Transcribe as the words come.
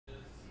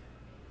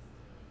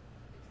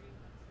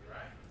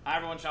Hi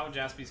everyone, Sean with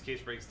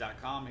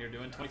JaspysCaseBreaks.com here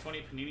doing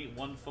 2020 Panini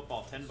 1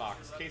 Football 10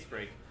 box case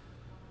break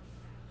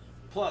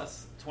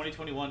plus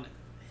 2021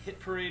 Hit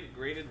Parade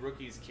Graded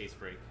Rookies case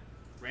break.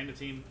 Random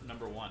team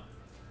number 1.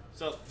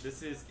 So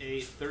this is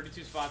a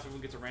 32 spots.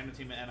 Everyone gets a random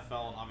team at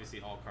NFL and obviously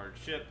all cards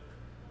ship.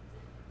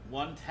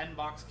 One 10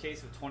 box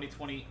case of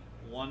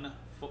 2021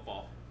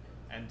 football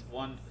and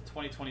one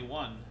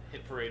 2021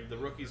 Hit Parade, the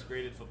Rookies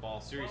Graded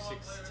Football Series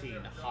 16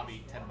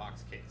 Hobby 10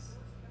 box case.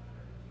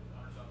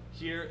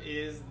 Here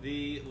is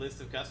the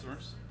list of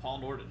customers. Paul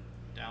Norden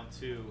down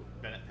to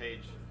Bennett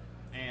Page,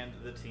 and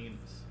the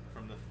teams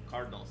from the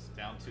Cardinals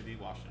down to the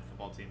Washington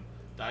football team.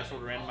 Dice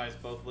roll to randomize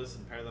both lists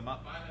and pair them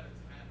up.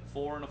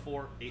 4 and a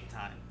 4, 8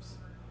 times.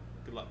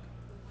 Good luck.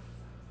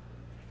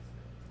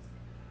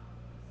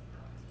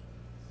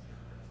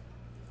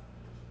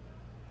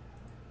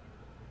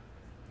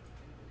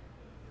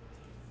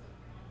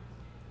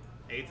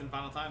 Eighth and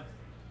final time.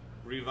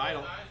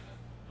 Revital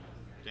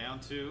down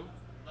to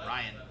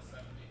Ryan.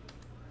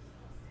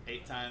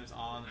 8 times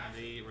on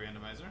the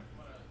randomizer.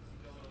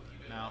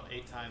 Now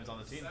 8 times on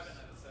the teams.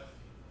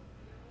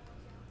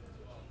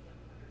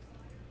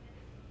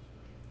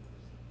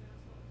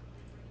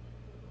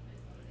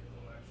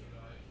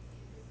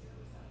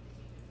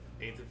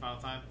 Eighth and final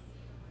time.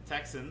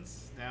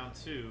 Texans down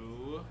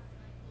to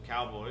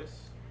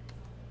Cowboys.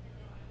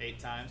 8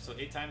 times. So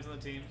 8 times on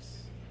the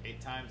teams, 8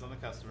 times on the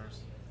customers,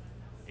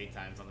 8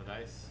 times on the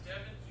dice.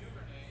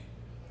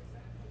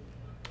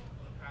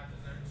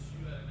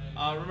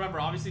 Remember,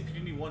 obviously,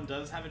 Panini 1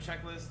 does have a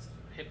checklist.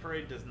 Hit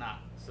Parade does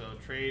not. So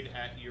trade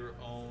at your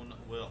own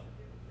will.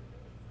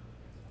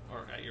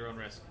 Or at your own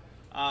risk.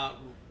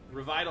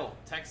 Revital,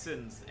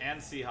 Texans and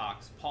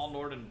Seahawks. Paul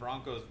Norden,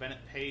 Broncos.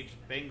 Bennett Page,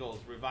 Bengals.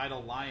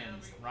 Revital,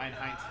 Lions. Ryan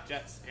Heinz,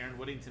 Jets. Aaron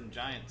Whittington,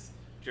 Giants.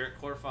 Jarrett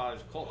Corfage,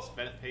 Colts.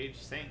 Bennett Page,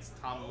 Saints.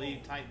 Tom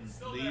Lee, Titans.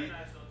 Leo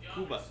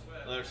Cuba,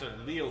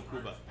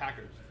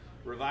 Packers.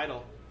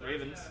 Revital,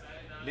 Ravens.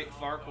 Nick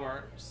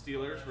Farquhar,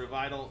 Steelers.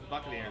 Revital,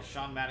 Buccaneers.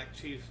 Sean Maddock,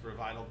 Chiefs.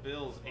 Revital,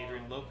 Bills.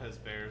 Adrian Lopez,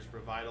 Bears.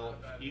 Revital,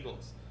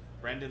 Eagles.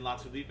 Brandon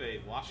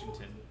Latulipe,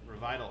 Washington.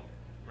 Revital,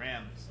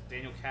 Rams.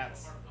 Daniel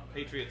Katz,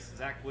 Patriots.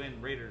 Zach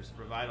Wynn, Raiders.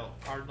 Revital,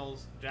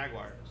 Cardinals,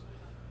 Jaguars.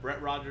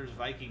 Brett Rogers,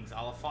 Vikings.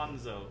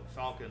 Alfonso,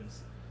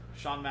 Falcons.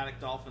 Sean Maddock,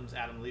 Dolphins.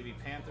 Adam Levy,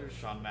 Panthers.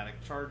 Sean Maddock,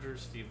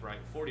 Chargers. Steve Wright,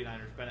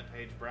 49ers. Bennett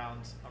Page,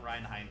 Browns.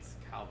 Ryan Heinz,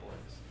 Cowboys.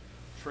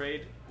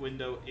 Trade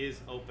window is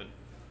open.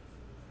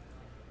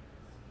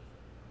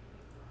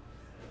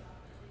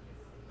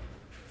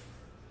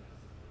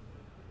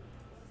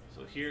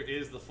 So here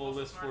is the full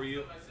list for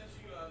you.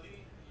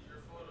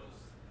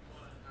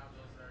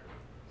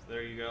 So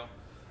there you go.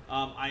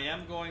 I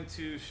am going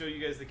to show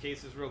you guys the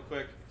cases real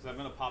quick because I'm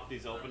going to pop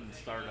these open and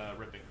start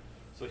ripping.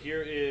 So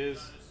here is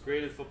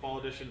Graded Football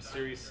Edition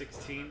Series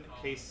 16,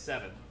 Case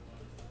 7.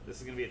 This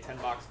is going to be a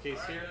 10-box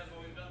case here.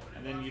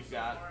 And then you've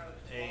got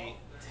a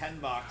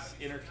 10-box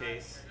inner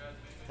case,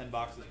 10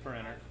 boxes per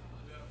inner.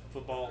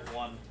 Football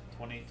 1,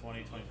 2020,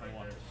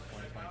 2021,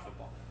 2020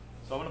 football.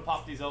 So I'm going to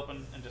pop these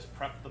open and just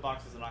prep the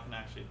boxes. I'm not going to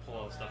actually pull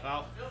all the stuff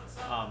out,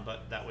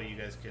 but that way you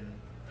guys we can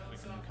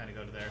kind of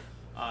go to there.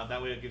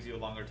 That way it gives you a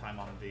longer time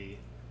on the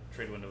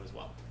trade window as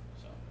well.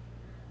 So.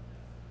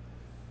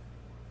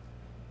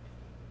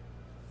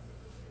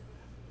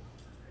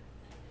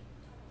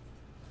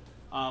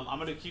 I'm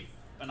going to keep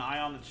an eye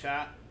on the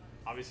chat.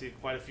 Obviously,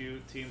 quite a few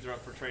teams are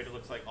up for trade, it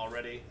looks like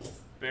already.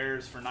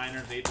 Bears for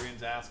Niners,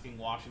 Adrian's asking.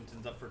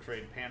 Washington's up for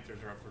trade.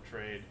 Panthers are up for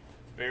trade.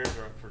 Bears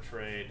are up for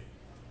trade.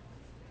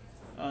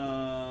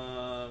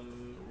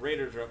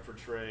 Raiders are up for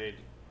trade.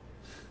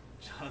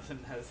 Jonathan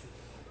has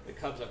the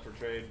Cubs up for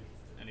trade.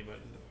 Anybody?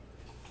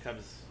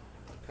 Cubs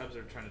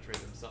are trying to trade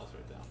themselves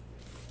right now.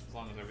 As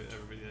long as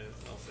everybody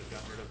else they've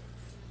gotten rid of.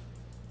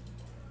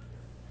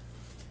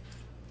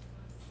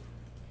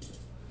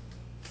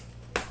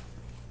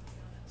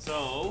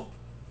 So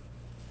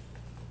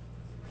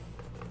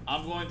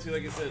I'm going to,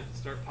 like I said,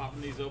 start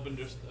popping these open,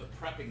 just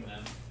prepping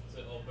them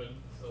to open,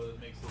 so it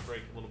makes the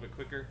break a little bit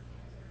quicker.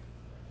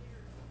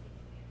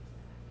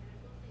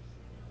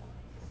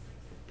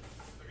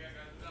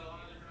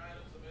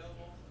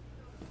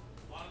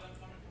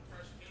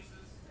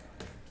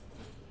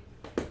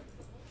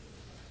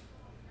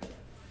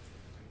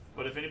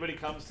 But if anybody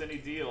comes to any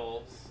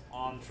deals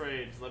on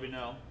trades, let me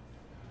know.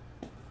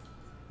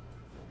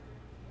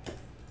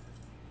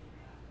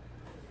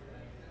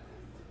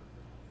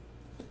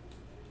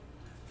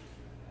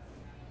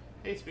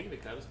 Hey, speaking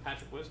of Cubs,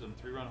 Patrick Wisdom,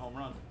 3-run home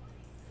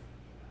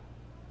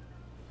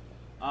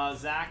run.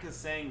 Zach is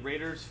saying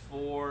Raiders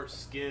for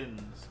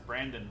Skins.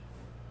 Brandon,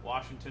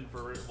 Washington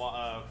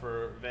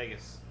for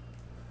Vegas.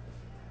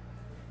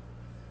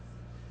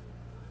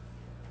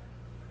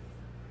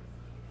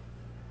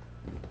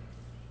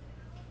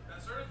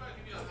 Certified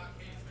can be a hot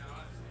case, man.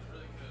 Honestly, it's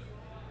really good.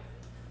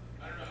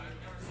 I don't know. I've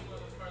never seen one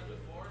of those cards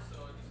before,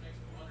 so it just makes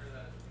me wonder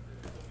that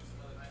there's going to be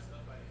some other nice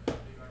stuff. Like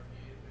big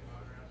RPAs, big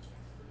autographs.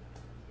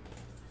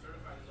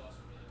 Certified is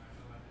also really nice.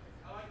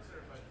 I like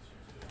certified this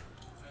year too.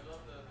 I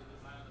love the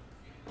design of the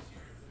perfume this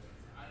year.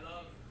 I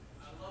love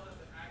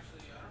that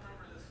actually. I don't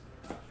remember this.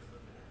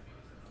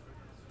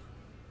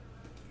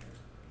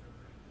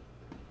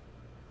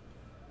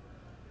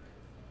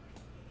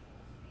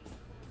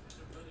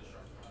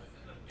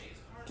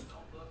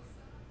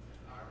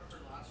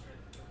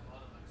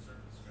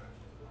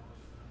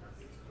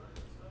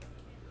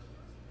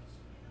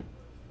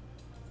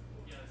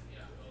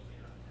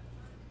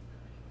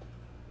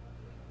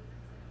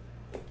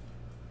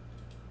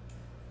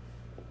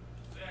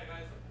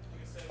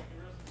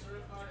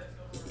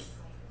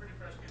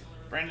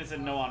 Brandon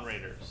said no on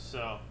Raiders.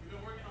 So You've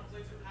been working on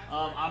plates and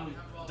packs. I'm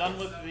done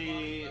with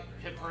the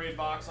Hit Parade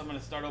box. I'm going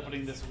to start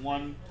opening this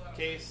one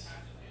case.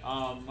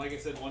 Like I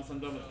said, once I'm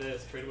done with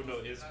this, trade window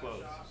is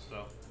closed.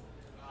 So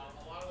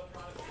A lot of the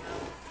products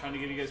trying to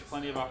give you guys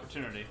plenty of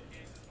opportunity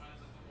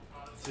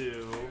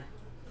to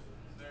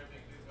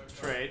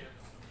trade,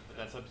 but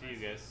that's up to you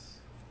guys.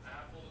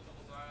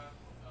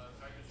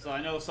 So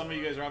I know some of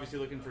you guys are obviously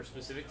looking for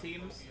specific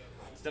teams.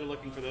 Instead of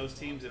looking for those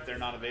teams if they're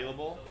not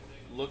available,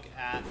 look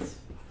at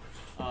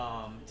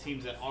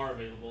teams that are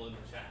available in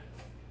the chat.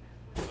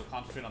 So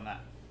concentrate on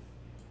that.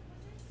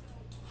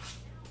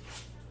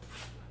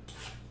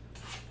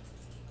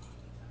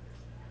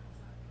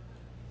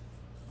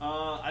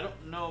 I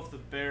don't know if the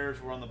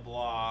Bears were on the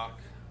block.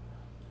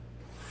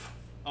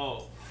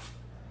 Oh.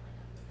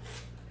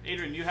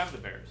 Adrian, you have the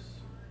Bears.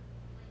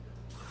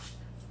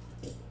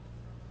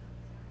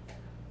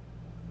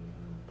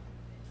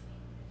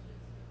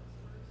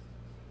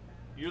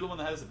 You're the one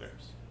that has the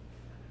Bears.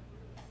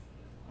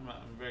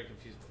 I'm very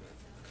confused with that.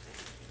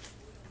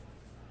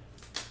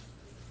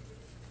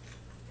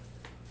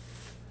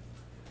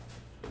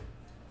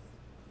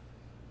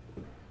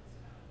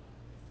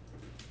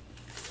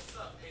 What's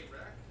up,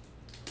 A-Rack?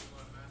 Come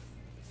on, man.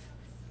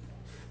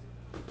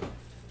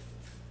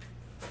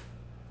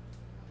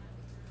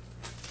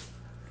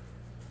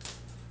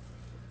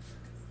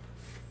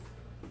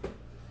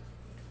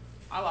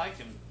 I like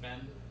him,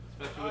 man.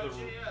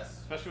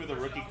 Especially with a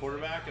rookie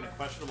quarterback and a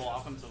questionable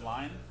offensive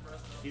line.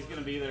 He's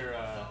gonna be their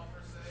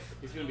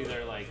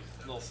like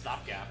little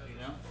stopgap, you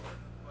know.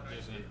 They're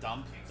just gonna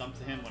dump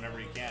to him whenever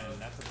he can, and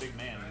that's a big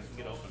man. He can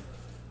get open.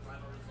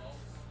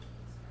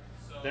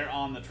 They're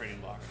on the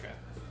trading block. Okay.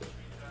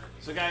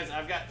 So guys,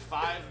 I've got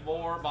 5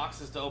 more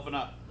boxes to open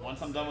up.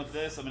 Once I'm done with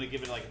this, I'm gonna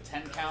give it like a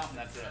 10 count, and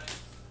that's it.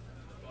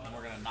 And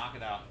we're gonna knock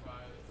it out.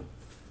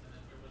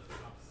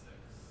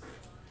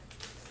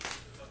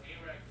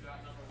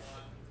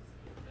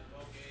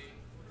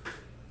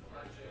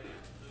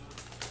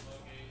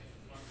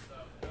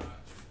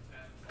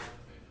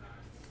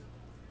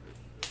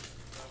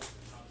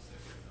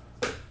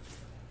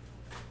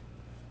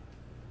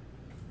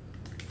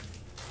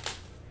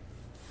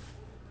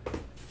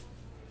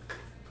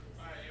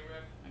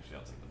 I'll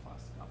take the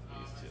plastic off of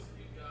these too.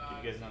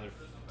 Give you guys another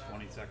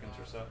 20 seconds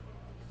or so.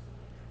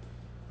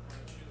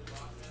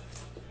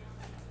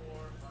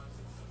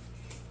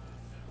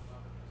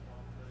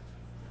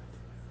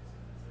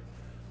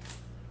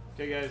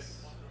 Okay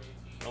guys,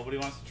 nobody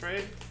wants to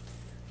trade?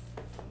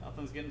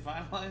 Nothing's getting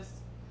finalized?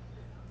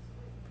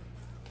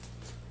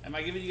 Am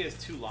I giving you guys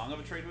too long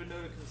of a trade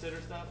window to consider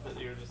stuff that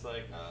you're just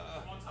like,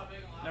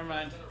 never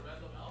mind.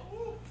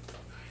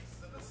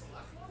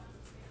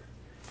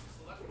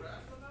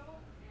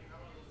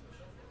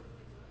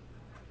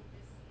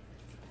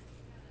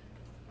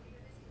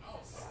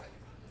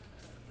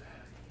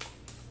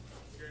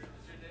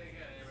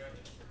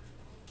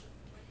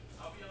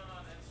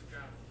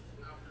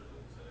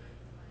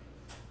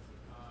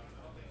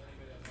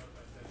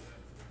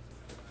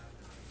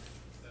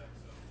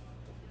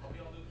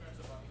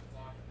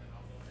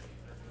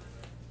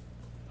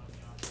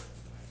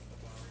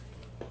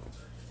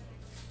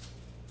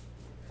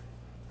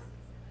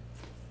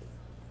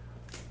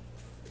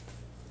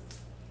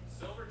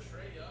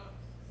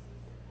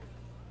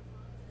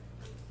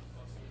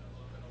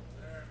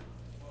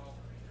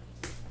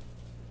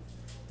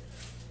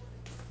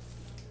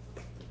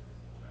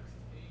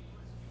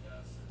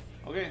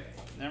 Okay,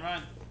 never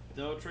mind.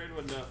 No trade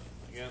window,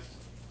 I guess.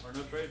 Or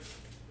no trade.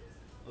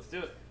 Let's do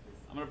it.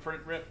 I'm going to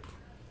print rip.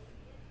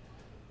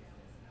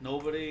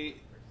 Nobody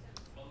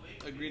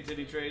agreed to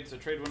any trade, so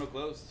trade window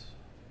closed.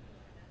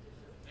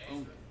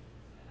 Boom.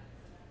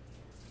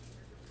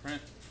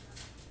 Print.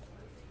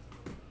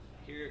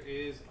 Here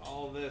is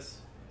all this.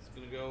 It's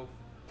going to go.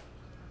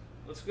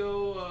 Let's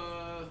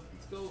go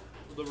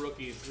with the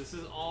rookies. This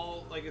is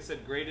all, like I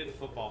said, graded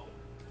football.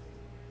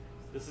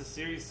 This is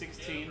Series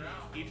 16,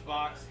 each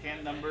box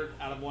hand numbered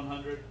out of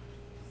 100.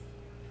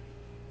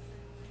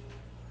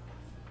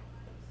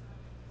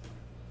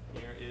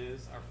 Here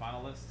is our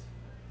final list.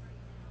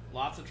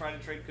 Lots of try to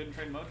trade, couldn't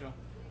trade mojo.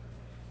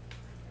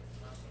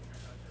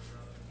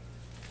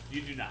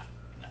 You do not,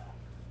 no.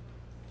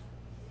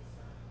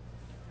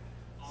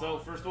 So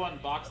first one,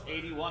 box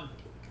 81.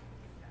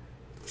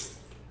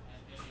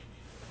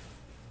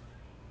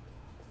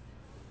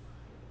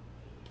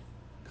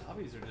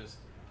 Cubbies are just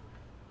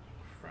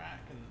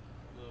cracking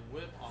the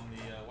whip on the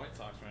White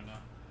Sox right now.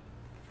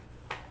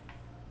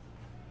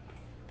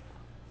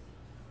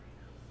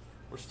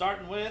 We're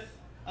starting with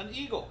an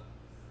Eagle.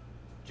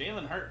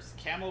 Jalen Hurts,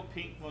 Camo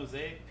Pink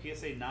Mosaic,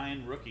 PSA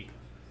 9 rookie.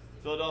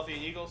 Philadelphia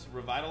Eagles,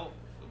 Revital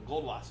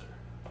Goldwasser.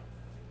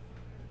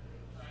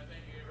 Alright,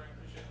 thank you, Abraham.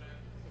 Appreciate it, man.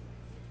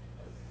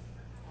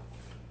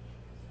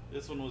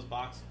 This one was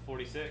box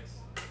 46.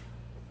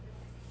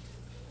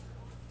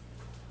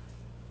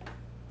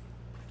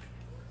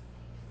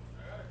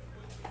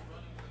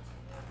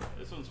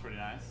 This one's pretty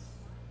nice.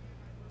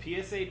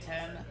 PSA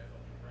 10,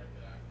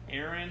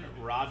 Aaron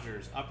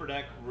Rodgers, Upper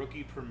Deck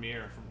Rookie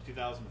Premiere from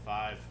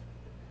 2005.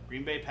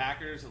 Green Bay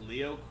Packers,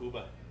 Leo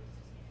Cuba.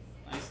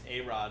 Nice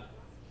A-Rod.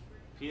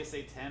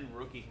 PSA 10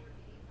 rookie.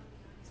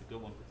 It's a good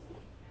one.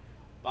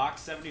 Box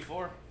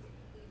 74.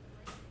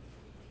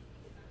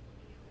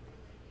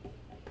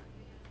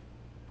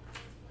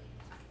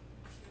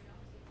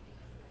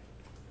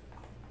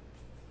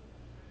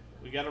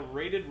 We got a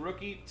rated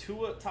rookie,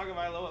 Tua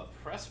Tagovailoa,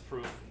 press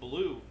proof,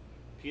 blue,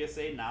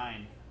 PSA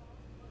 9.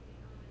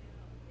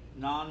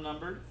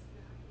 Non-numbered.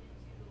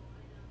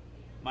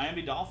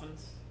 Miami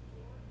Dolphins,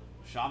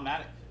 Sean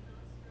Maddock.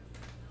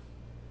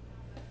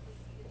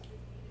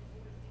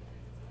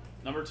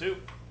 Number 2.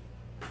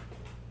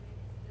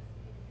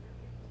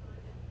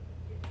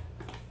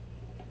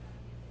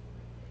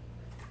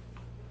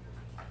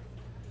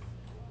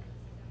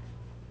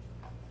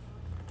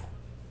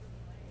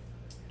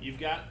 You've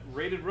got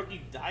rated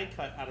rookie die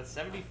cut out of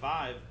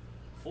 75,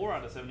 4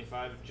 out of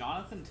 75,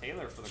 Jonathan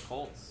Taylor for the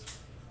Colts.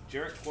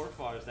 Jarrett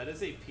Corfars, that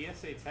is a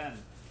PSA 10.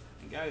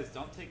 And guys,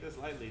 don't take this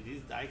lightly.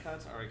 These die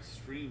cuts are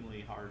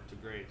extremely hard to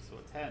grade. So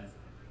a 10 is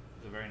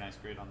a very nice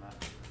grade on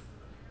that.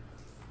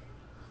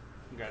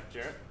 Congrats,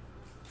 Jarrett.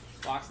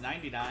 Box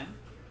 99.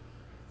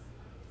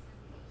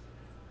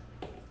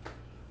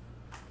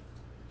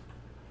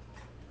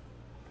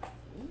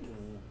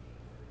 Ooh.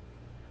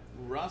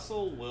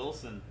 Russell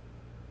Wilson.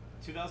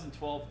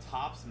 2012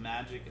 Topps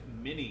Magic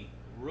Mini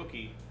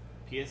Rookie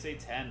PSA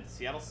 10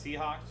 Seattle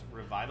Seahawks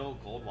Revital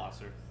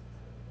Goldwasser.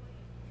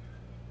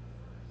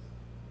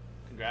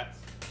 Congrats.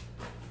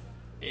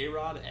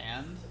 A-Rod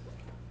and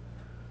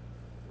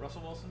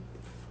Russell Wilson.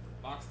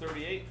 Box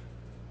 38.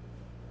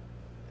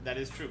 That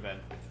is true, Ben.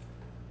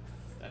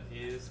 That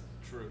is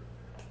true.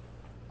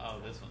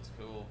 Oh, this one's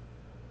cool.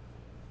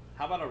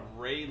 How about a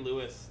Ray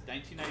Lewis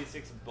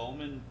 1996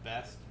 Bowman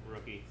Best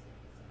Rookie?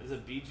 This is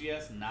a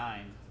BGS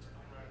 9.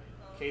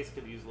 Case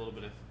could use a little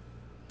bit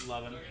of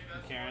loving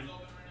and caring,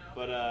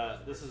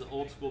 but this is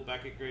old school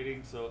Beckett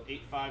grading, so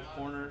 8.5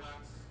 corners,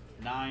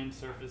 9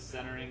 surface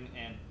centering,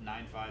 and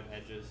 9.5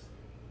 edges.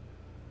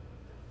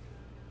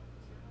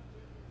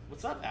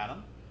 What's up,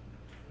 Adam?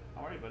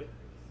 How are you, buddy?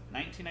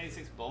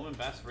 1996 Bowman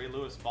Best Ray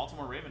Lewis,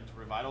 Baltimore Ravens,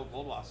 Revital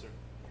Goldwasser.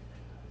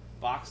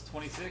 Box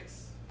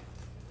 26.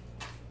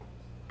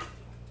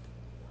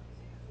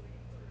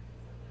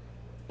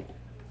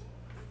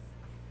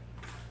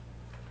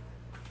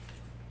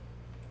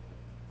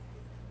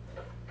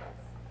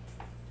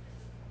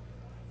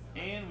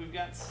 And we've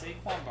got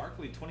Saquon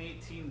Barkley,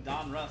 2018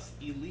 Don Russ,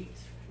 Elite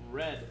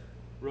Red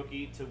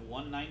Rookie to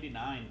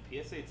 199,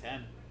 PSA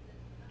 10.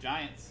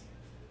 Giants,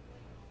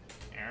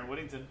 Aaron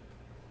Whittington.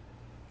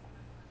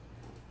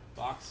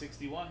 Box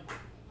 61.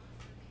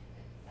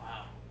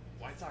 Wow,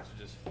 White Sox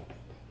are just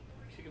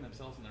kicking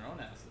themselves in their own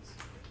asses.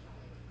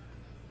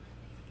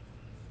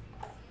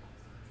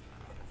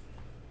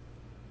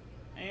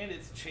 And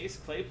it's Chase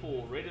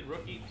Claypool, rated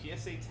rookie,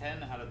 PSA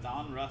 10 out of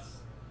Don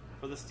Russ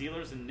for the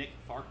Steelers and Nick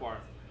Farquhar.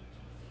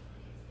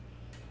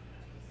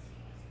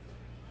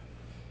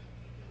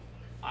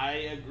 I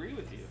agree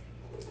with you.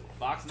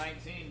 Box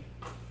 19.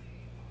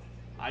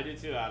 I do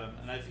too, Adam.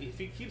 And if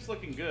he keeps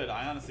looking good,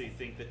 I honestly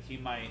think that he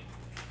might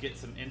get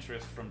some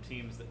interest from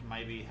teams that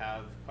maybe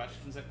have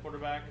questions at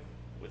quarterback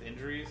with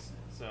injuries.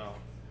 So,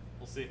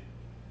 we'll see.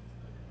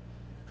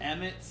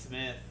 Emmitt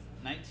Smith,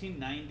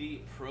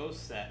 1990 Pro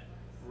Set,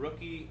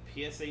 rookie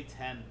PSA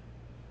 10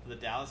 for the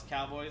Dallas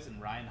Cowboys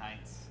and Ryan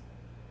Heights.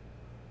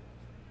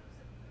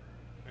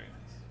 Very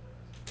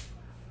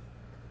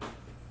nice.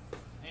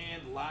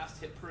 And last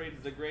hit parade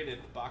of the graded,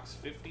 box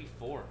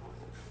 54,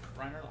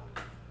 Brian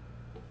Urlacher.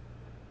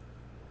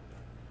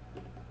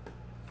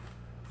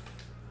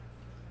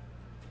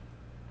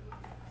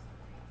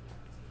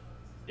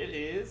 It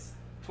is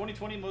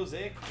 2020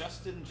 Mosaic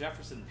Justin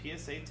Jefferson,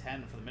 PSA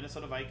 10 for the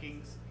Minnesota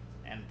Vikings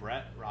and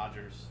Brett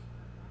Rogers.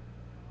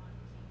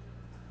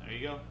 There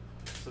you go.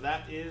 So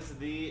that is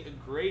the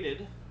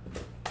graded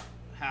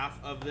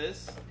half of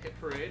this hit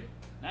parade.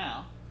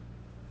 Now,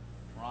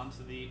 we're on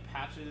to the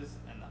patches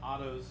and the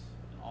autos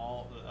and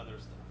all the other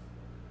stuff.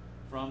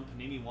 From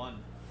Panini 1,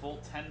 full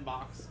 10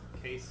 box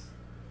case,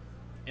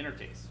 inner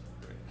case.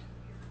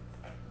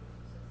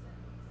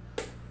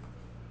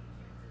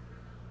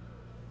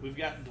 We've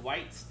got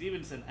Dwight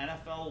Stevenson,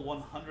 NFL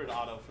 100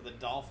 auto for the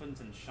Dolphins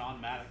and Sean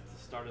Maddock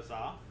to start us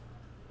off.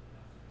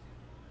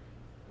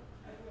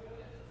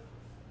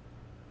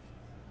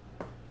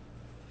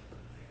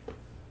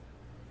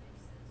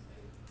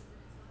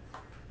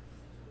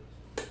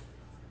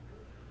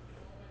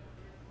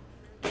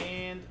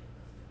 And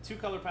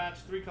 2-color patch,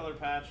 3-color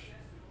patch,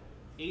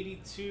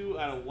 82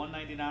 out of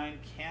 199,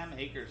 Cam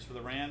Akers for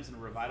the Rams and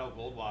Revital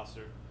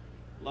Goldwasser.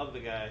 Love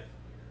the guy.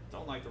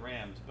 Don't like the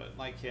Rams, but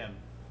like him.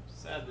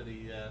 Sad that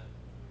he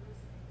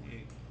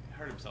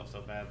hurt himself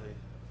so badly.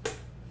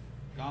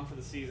 Gone for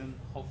the season.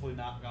 Hopefully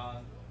not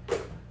gone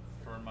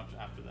for much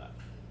after that.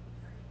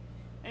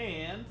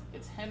 And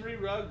it's Henry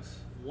Ruggs,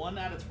 1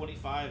 out of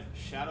 25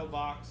 shadow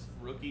box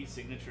rookie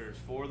signatures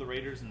for the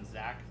Raiders and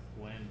Zach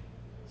Gwynn.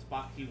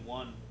 Spot key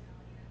 1.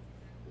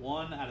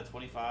 1 out of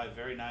 25.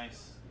 Very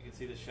nice. You can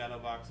see the shadow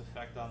box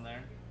effect on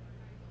there.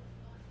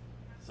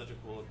 such a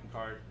cool looking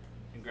card.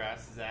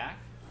 Congrats, Zach.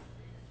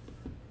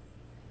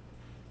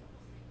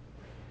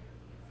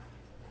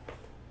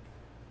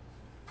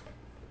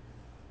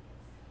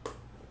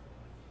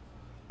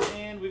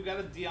 And we've got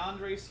a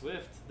DeAndre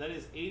Swift. That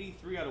is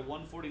 83 out of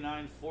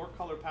 149.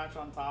 4-color patch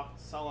on top,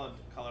 solid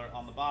color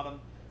on the bottom.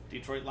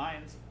 Detroit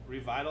Lions,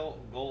 Revital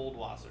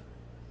Goldwasser.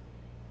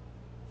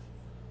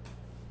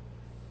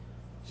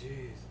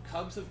 Jeez.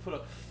 Cubs have put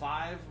up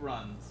 5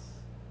 runs,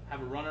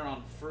 have a runner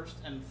on first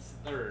and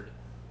third,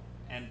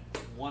 and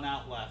 1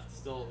 out left.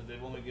 Still,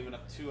 they've only given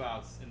up 2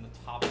 outs in the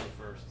top of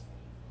the first.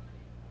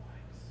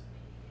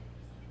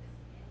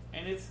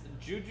 And it's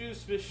Juju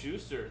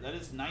Smith-Schuster. That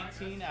is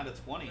 19 out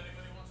of 20.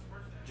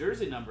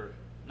 Jersey number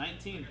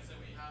 19.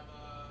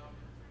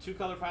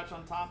 2-color patch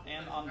on top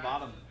and on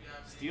bottom.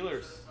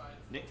 Steelers,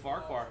 Nick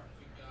Farquhar.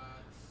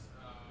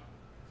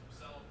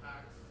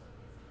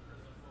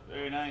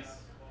 Very nice.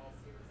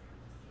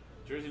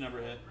 Jersey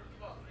number hit.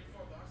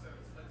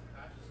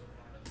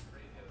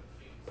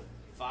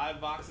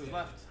 5 boxes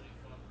left.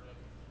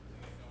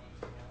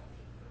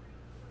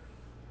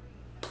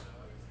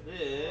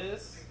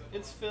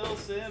 It's Phil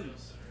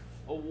Simms.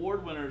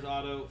 Award winners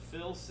auto,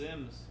 Phil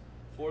Simms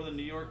for the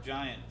New York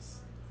Giants.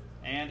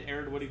 And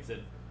Aaron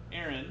Whittington.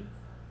 Aaron,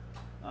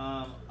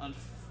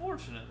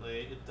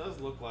 unfortunately, it does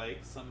look like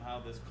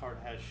somehow this card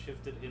has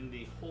shifted in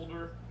the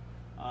holder.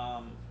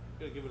 I'm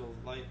going to give it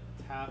a light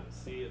tap,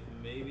 see if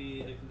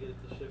maybe I can get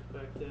it to shift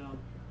back down,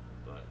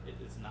 but it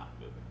is not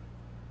moving.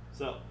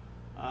 So,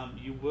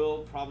 you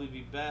will probably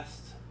be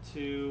best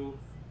to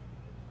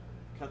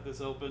cut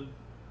this open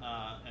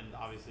and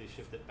obviously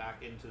shift it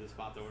back into the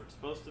spot that where it's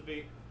supposed to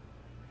be.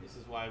 This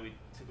is why we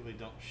typically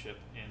don't ship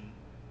in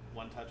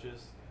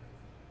one-touches,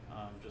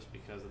 just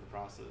because of the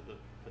process, the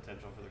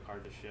potential for the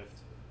card to shift.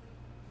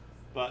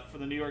 But for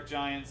the New York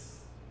Giants,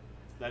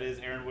 that is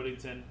Aaron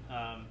Whittington.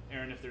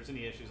 Aaron, if there's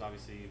any issues,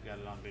 obviously you've got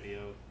it on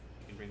video.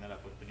 You can bring that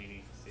up with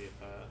Panini, see if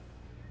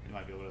he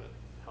might be able to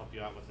help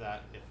you out with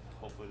that, if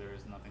hopefully there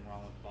is nothing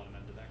wrong with the bottom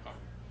end of that card.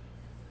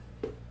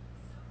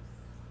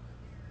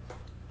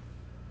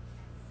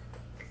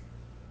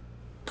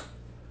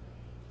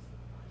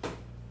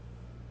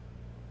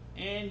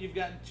 And you've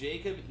got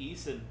Jacob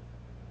Eason,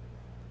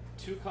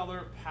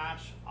 2-color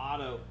patch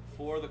auto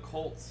for the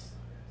Colts.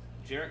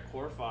 Jarrett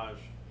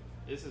Corfage.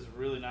 This is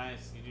really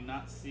nice. You do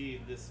not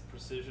see this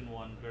precision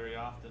one very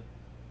often.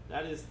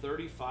 That is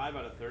 35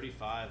 out of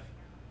 35.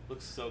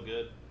 Looks so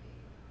good.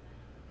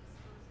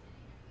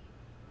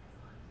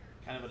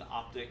 Kind of an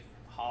optic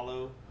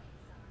hollow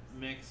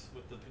mix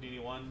with the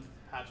Panini 1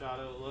 patch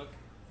auto look.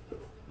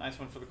 Nice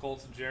one for the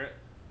Colts and Jarrett.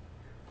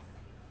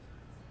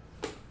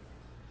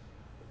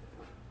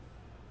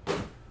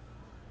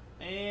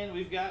 And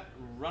we've got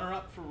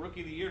runner-up for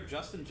Rookie of the Year,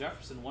 Justin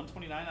Jefferson,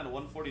 129 out of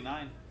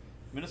 149.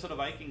 Minnesota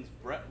Vikings,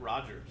 Brett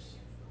Rogers.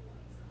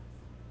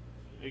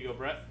 There you go,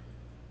 Brett.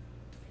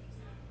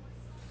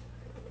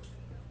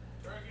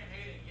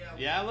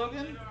 Yeah,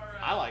 Logan?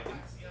 I like him.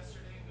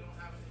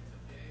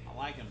 I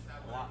like him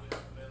a lot.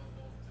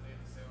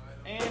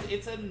 And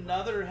it's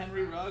another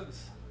Henry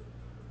Ruggs.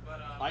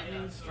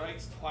 Lightning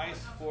strikes twice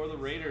for the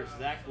Raiders.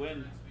 Zach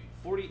Gwynn,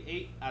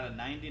 48 out of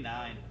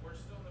 99.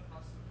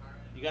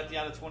 You got the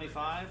out of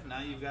 25,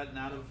 now you've got an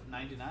out of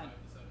 99.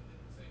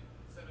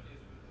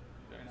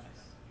 Very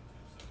nice.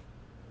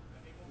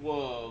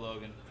 Whoa,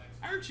 Logan.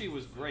 Archie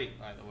was great,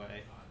 by the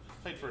way.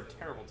 Played for a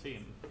terrible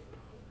team.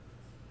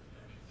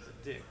 He's a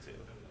dick, too.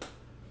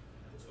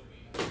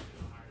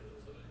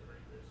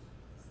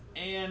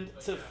 And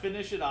to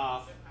finish it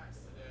off,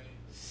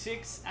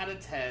 6 out of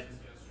 10,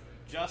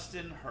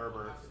 Justin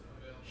Herbert,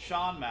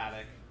 Sean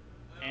Maddock,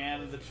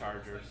 and the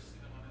Chargers.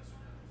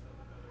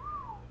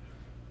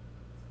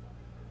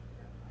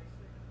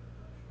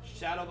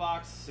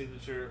 Shadowbox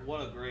signature.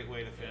 What a great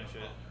way to finish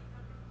it.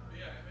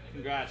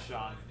 Congrats,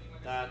 Sean.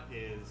 That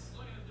is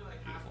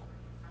beautiful.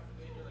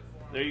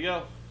 There you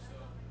go.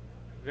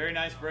 Very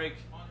nice break.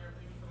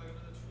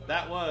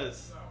 That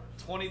was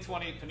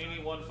 2020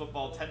 Panini 1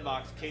 Football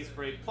 10-box case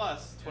break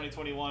plus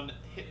 2021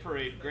 Hit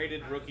Parade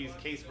graded rookies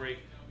case break.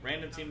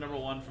 Random team number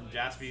 1 from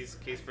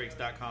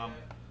jaspyscasebreaks.com.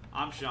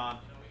 I'm Sean.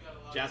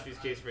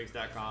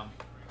 jaspyscasebreaks.com.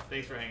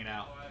 Thanks for hanging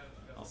out.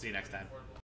 I'll see you next time.